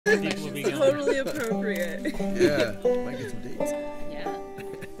People will be going. Totally appropriate. Yeah, might get some dates. Yeah.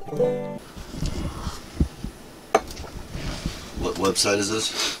 What website is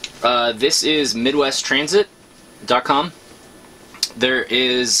this? This is MidwestTransit.com. There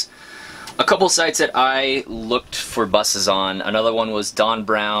is a couple sites that I looked for buses on. Another one was Don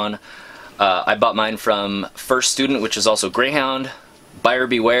Brown. I bought mine from First Student, which is also Greyhound. Buyer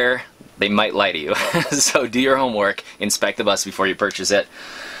beware, they might lie to you. So do your homework, inspect the bus before you purchase it.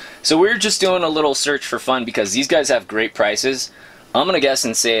 So we're just doing a little search for fun because these guys have great prices. I'm gonna guess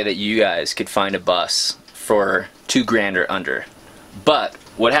and say that you guys could find a bus for $2,000 or under. But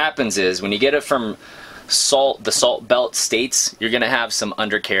what happens is when you get it from the Salt Belt states, you're gonna have some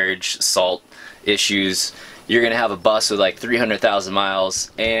undercarriage salt issues. You're gonna have a bus with like 300,000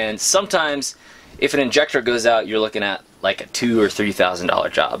 miles, and sometimes if an injector goes out, you're looking at like a $2,000 or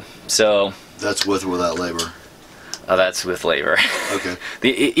 $3,000 job. So That's with or without labor. That's with labor. Okay.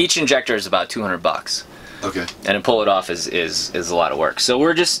 Each injector is about 200 bucks. Okay. And to pull it off is a lot of work. So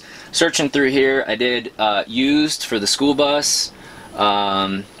we're just searching through here. I did used for the school bus.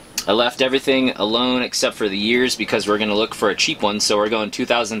 I left everything alone except for the years because we're going to look for a cheap one. So we're going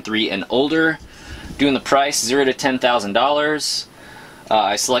 2003 and older. Doing the price $0 to $10,000.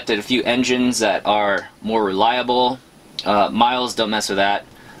 I selected a few engines that are more reliable. Miles, don't mess with that.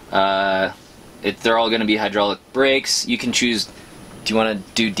 They're all going to be hydraulic brakes. You can choose. Do you want to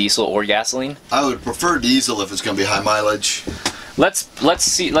do diesel or gasoline? I would prefer diesel if it's going to be high mileage. Let's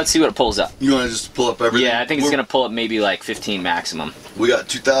see what it pulls up. You want to just pull up everything? Yeah, I think it's going to pull up maybe like 15 maximum. We got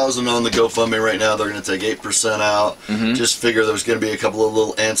 2,000 on the GoFundMe right now. They're going to take 8% out. Just figure there's going to be a couple of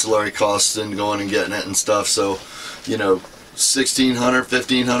little ancillary costs in going and getting it and stuff. So, you know, 1,600,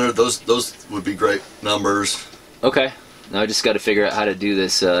 1,500. Those would be great numbers. Okay. Now I just got to figure out how to do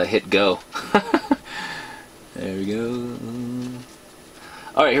this hit go. There we go.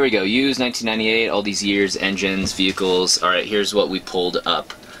 Alright, here we go. Used 1998, all these years, engines, vehicles. Alright, here's what we pulled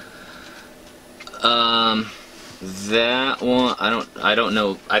up. That one, I don't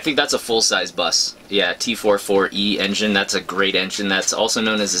know. I think that's a full-size bus. Yeah, T44E engine. That's a great engine. That's also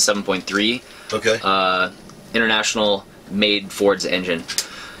known as a 7.3. Okay. International made Ford's engine.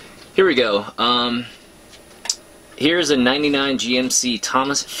 Here we go. Here's a 99 GMC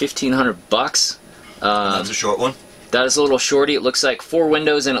Thomas, 1,500 bucks. That's a short one. That is a little shorty. It looks like 4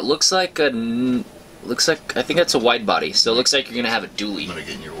 windows, and it looks like I think that's a wide body. So it looks like you're gonna have a dually. I'm gonna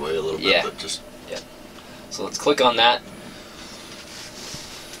get in your way a little bit, Yeah. but just Yeah. So let's click on that.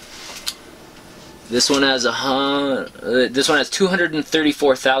 This one has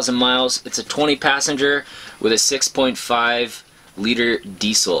 234,000 miles. It's a 20-passenger with a 6.5 liter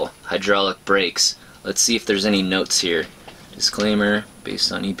diesel, hydraulic brakes. Let's see if there's any notes here. Disclaimer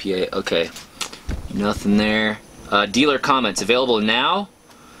based on EPA. Okay, nothing there. Dealer comments available now.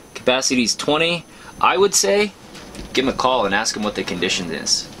 Capacity is 20. I would say give them a call and ask them what the condition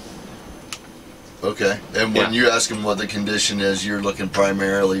is. okay. And when you ask them what the condition is, you're looking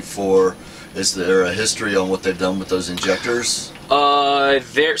primarily for, is there a history on what they've done with those injectors?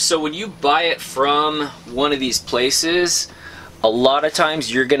 So when you buy it from one of these places, a lot of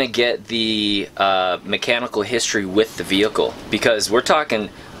times you're gonna get the mechanical history with the vehicle, because we're talking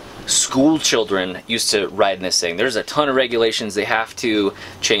school children used to ride in this thing. There's a ton of regulations. They have to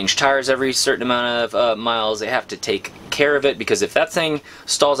change tires every certain amount of miles. They have to take care of it, because if that thing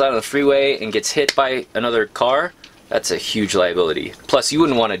stalls out on the freeway and gets hit by another car, that's a huge liability. Plus, you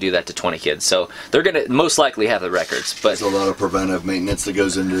wouldn't want to do that to 20 kids. So they're going to most likely have the records. But There's a lot of preventive maintenance that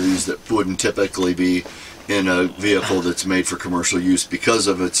goes into these that wouldn't typically be in a vehicle that's made for commercial use because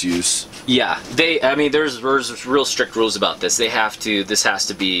of its use. yeah, I mean, there's real strict rules about this. This has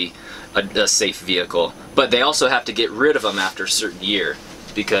to be a safe vehicle. But they also have to get rid of them after a certain year,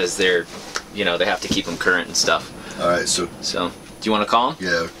 because they have to keep them current and stuff. All right, so So, do you want to call them?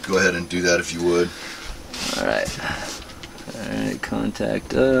 yeah, go ahead and do that if you would. Alright,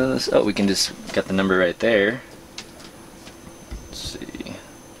 contact us. Oh, we can just get the number right there. Let's see.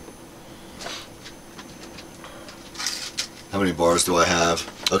 How many bars do I have?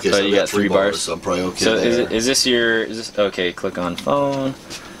 Okay, so you got 3 bars. So I'm probably okay So there. is this okay, click on phone.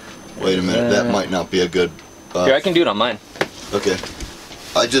 Wait a minute, that might not be a good... Here, I can do it on mine. Okay.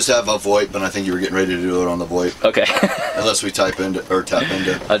 I just have a VoIP, and I think you were getting ready to do it on the VoIP. Okay. Unless we tap into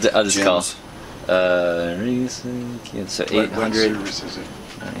I'll just call. Jim's. So 800.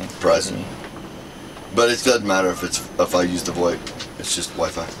 Price. But it doesn't matter if I use the VoIP. It's just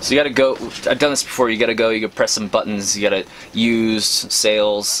Wi-Fi. So you gotta go. I've done this before. You gotta go. You gotta press some buttons. You gotta use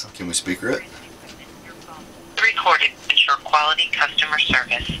sales. Can we speaker it? Recorded to ensure quality customer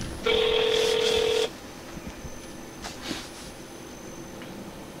service.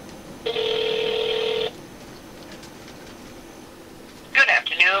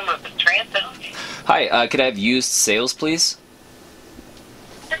 Hi, could I have used sales, please?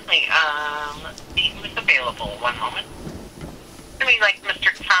 Certainly. Let's see who's available. One moment. I mean, like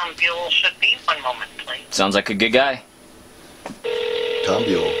Mr. Tom Buell should be. One moment, please. Sounds like a good guy. Tom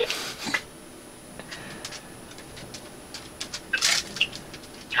Buell.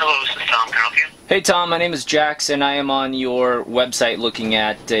 Hello, this is Tom. Can I help you? Hey Tom, my name is Jax, and I am on your website looking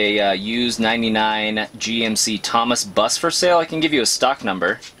at a used 99 GMC Thomas bus for sale. I can give you a stock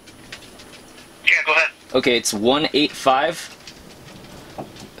number. Yeah, go ahead. Okay, it's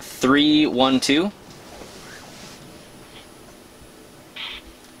 185312.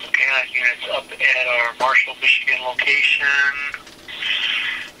 Okay, that unit's up at our Marshall, Michigan location.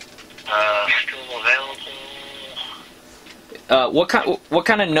 Still available. What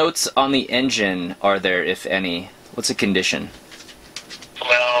kind of notes on the engine are there, if any? What's the condition?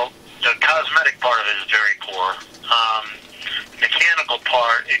 Well, the cosmetic part of it is very poor. Mechanical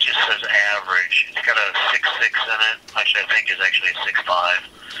part, it just says average. It's got a 6.6 in it, which I think is actually a 6.5.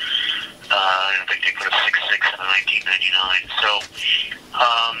 I think they put a 6.6 in a 1999. So,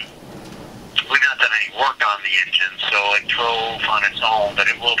 we've not done any work on the engine, so it drove on its own, but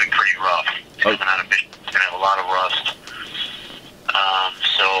it will be pretty rough. Coming out of Michigan, it's going to have a lot of rust.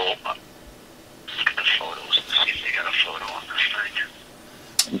 So, look at the photos and see if they got a photo on this thing.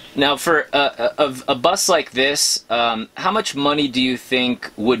 Now, for a bus like this, how much money do you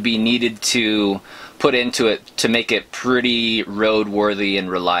think would be needed to put into it to make it pretty roadworthy and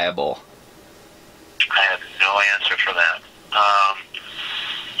reliable? I have no answer for that.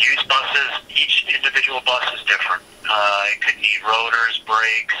 Used buses, each individual bus is different. It could need rotors,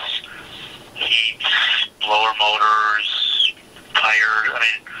 brakes, heats, blower motors, tires, I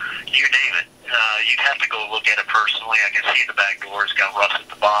mean, you name it. You'd have to go look at it personally. I can see the back door has got rust at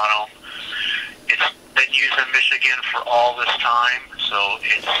the bottom. It's been used in Michigan for all this time, so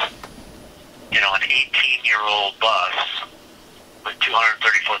it's, you know, an 18-year-old bus with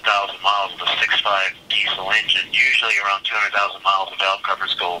 234,000 miles with a 6.5 diesel engine. Usually around 200,000 miles of valve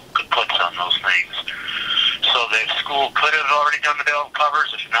covers go kaputs on those things. So the school could have already done the valve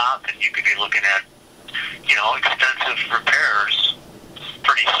covers. If not, then you could be looking at, you know, extensive repairs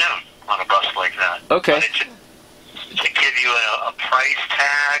pretty soon on a bus like that. Okay. But to give you a price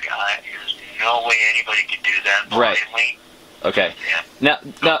tag, there's no way anybody could do that blindly. Okay. Yeah.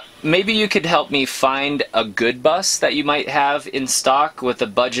 Now, maybe you could help me find a good bus that you might have in stock with a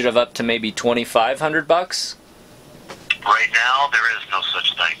budget of up to maybe $2,500. Right now, there is no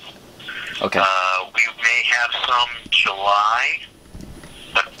such thing. Okay. We may have some July,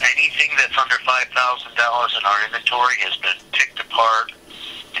 but anything that's under $5,000 in our inventory has been picked apart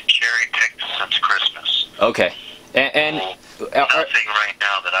and cherry picked since Christmas. Okay. And nothing right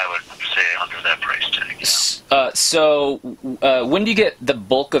now that I would say under that price tag. Yeah. So when do you get the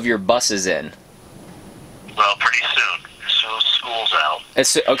bulk of your buses in? Well, pretty soon. As soon as school's out.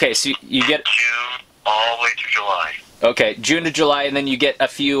 Okay, so you get June all the way through July. Okay, June to July, and then you get a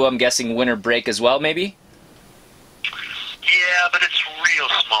few, I'm guessing, winter break as well, maybe? Yeah, but it's real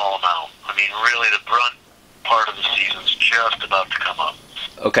small amount. I mean, really, the brunt part of the season's just about to come up.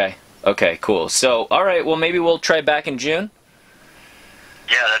 Okay. Okay, cool. So, all right, well, maybe we'll try back in June?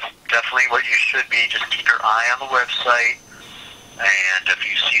 Yeah, that's definitely what you should be. Just keep your eye on the website, and if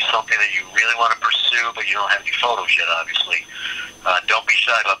you see something that you really want to pursue, but you don't have any photos yet, obviously, don't be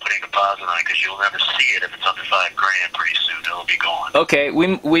shy about putting a deposit on it, because you'll never see it if it's under $5,000 pretty soon. It'll be gone. Okay,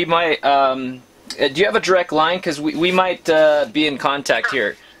 we might, do you have a direct line? Because we might be in contact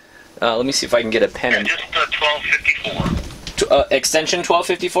here. Let me see if I can get a pen. Yeah, just 1254. Extension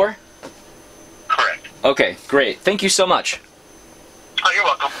 1254? Correct. Okay, great. Thank you so much. Oh, you're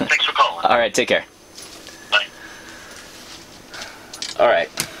welcome. Thanks for calling. All right, take care. Bye. All right,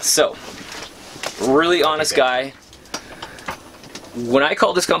 so, really honest guy. When I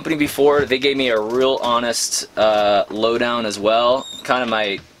called this company before, they gave me a real honest lowdown as well. Kind of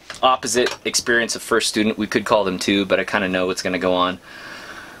my opposite experience of first student. We could call them two, but I kind of know what's going to go on.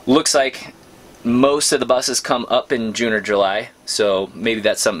 Looks like most of the buses come up in June or July, so maybe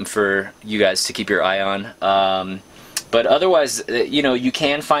that's something for you guys to keep your eye on. But otherwise, you know, you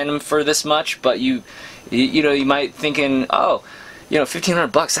can find them for this much, but you know, you might thinking, oh, you know,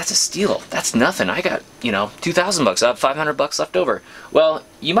 $1,500, that's a steal. That's nothing. I got, you know, $2,000. I have $500 left over. Well,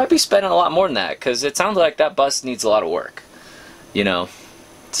 you might be spending a lot more than that, because it sounds like that bus needs a lot of work, you know,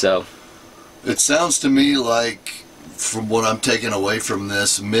 so. It sounds to me like, from what I'm taking away from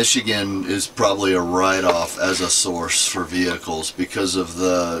this, Michigan is probably a write-off as a source for vehicles because of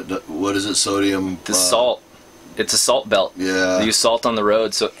the, what is it, sodium? The salt. It's a salt belt. Yeah. They use salt on the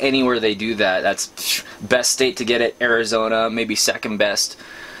road, so anywhere they do that, that's best state to get it, Arizona, maybe second best.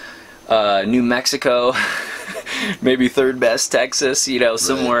 New Mexico, maybe third best Texas, you know,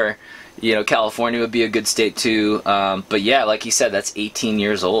 somewhere, you know, California would be a good state too. But yeah, like you said, that's 18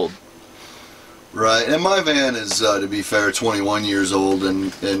 years old. Right, and my van is, to be fair, 21 years old,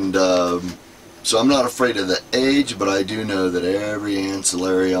 and so I'm not afraid of the age, but I do know that every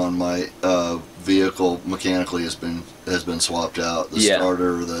ancillary on my vehicle mechanically has been swapped out. The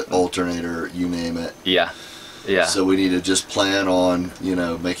starter, the alternator, you name it. Yeah. Yeah. So we need to just plan on, you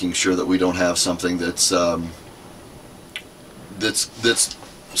know, making sure that we don't have something that's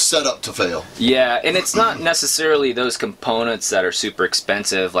set up to fail. Yeah, and it's not necessarily those components that are super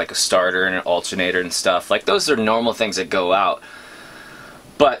expensive, like a starter and an alternator and stuff. Like, those are normal things that go out.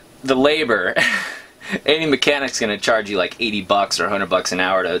 But the labor, any mechanic's going to charge you like 80 bucks or 100 bucks an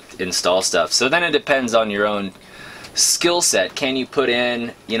hour to install stuff. So then it depends on your own skill set. Can you put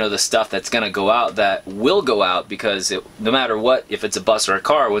in, you know, the stuff that's going to go out that will go out, because no matter what, if it's a bus or a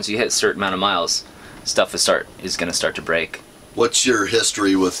car, once you hit a certain amount of miles, stuff is going to start to break. What's your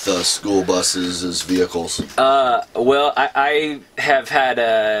history with school buses as vehicles? Well, I have had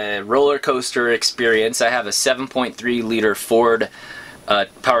a roller coaster experience. I have a 7.3 liter Ford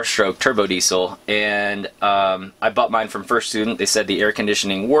Power Stroke turbo diesel, and I bought mine from First Student. They said the air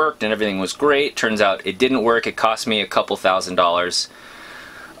conditioning worked and everything was great. Turns out it didn't work. It cost me a couple $1,000s.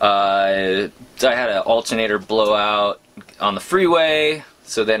 I had an alternator blowout on the freeway.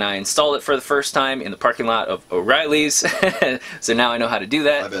 So then I installed it for the first time in the parking lot of O'Reilly's. So now I know how to do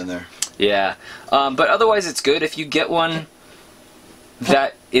that. I've been there. Yeah. But otherwise it's good if you get one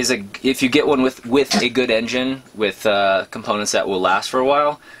if you get one with a good engine, with components that will last for a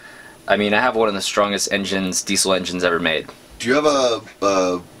while. I mean, I have one of the strongest diesel engines ever made. Do you have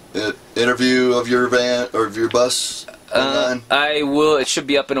a interview of your van or of your bus online? I will. It should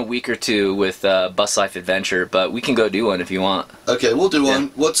be up in a week or two with Bus Life Adventure, but we can go do one if you want. Okay, we'll do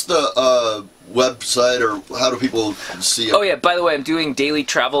one. What's the website, or how do people see it? Oh yeah, by the way, I'm doing daily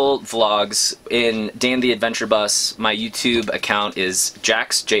travel vlogs in Dan the Adventure Bus. My YouTube account is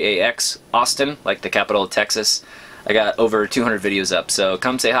Jax, J-A-X, Austin, like the capital of Texas. I got over 200 videos up, so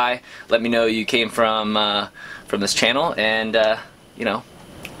come say hi. Let me know you came from this channel, and you know,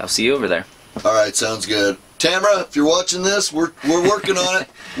 I'll see you over there. All right, sounds good. Tamra, if you're watching this, we're working on it.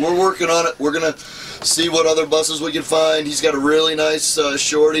 We're working on it. We're gonna see what other buses we can find. He's got a really nice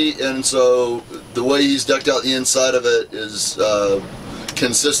shorty, and so the way he's decked out the inside of it is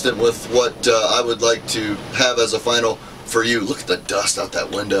consistent with what I would like to have as a final for you. Look at the dust out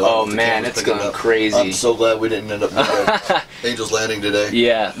that window. Oh man, it's going crazy. I'm so glad we didn't end up with Angel's Landing today.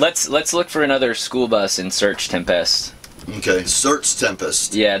 Yeah, let's look for another school bus and search Tempest. Okay, search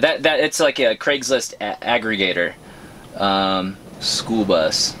Tempest. Yeah, that it's like a Craigslist aggregator. School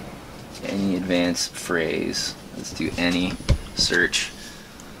bus. Any advanced phrase. Let's do any search.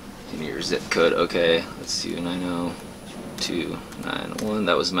 Give me your zip code. Okay, let's do 90291.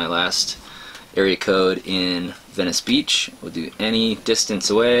 That was my last area code in Venice Beach. We'll do any distance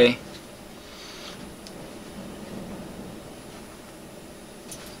away.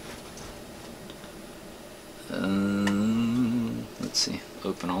 Let's see,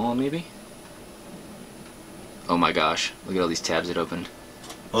 open all maybe? Oh my gosh, look at all these tabs it opened.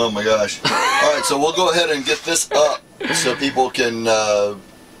 Oh my gosh. Alright, so we'll go ahead and get this up so people can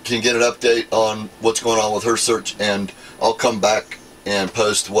get an update on what's going on with her search, and I'll come back and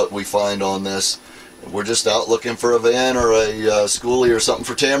post what we find on this. We're just out looking for a van or a Skoolie or something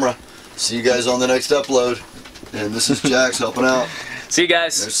for Tamra. See you guys on the next upload. And this is Jax helping out. See you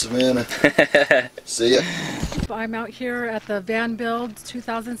guys. There's Savannah. See ya. I'm out here at the Van Build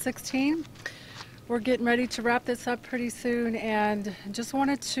 2016. We're getting ready to wrap this up pretty soon, and just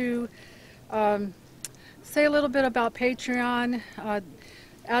wanted to say a little bit about Patreon.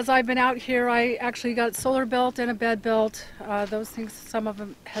 As I've been out here, I actually got solar built and a bed built. Those things, some of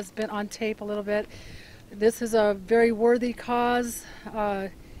them has been on tape a little bit. This is a very worthy cause.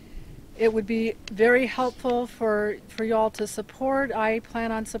 It would be very helpful for y'all to support. I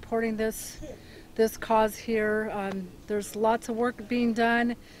plan on supporting this cause here. There's lots of work being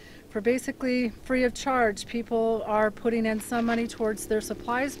done for basically free of charge. People are putting in some money towards their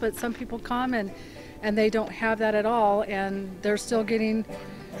supplies, but some people come and they don't have that at all, and they're still getting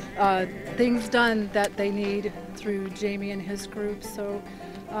things done that they need through Jamie and his group. So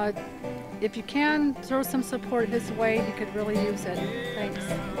if you can, throw some support his way. He could really use it. Thanks.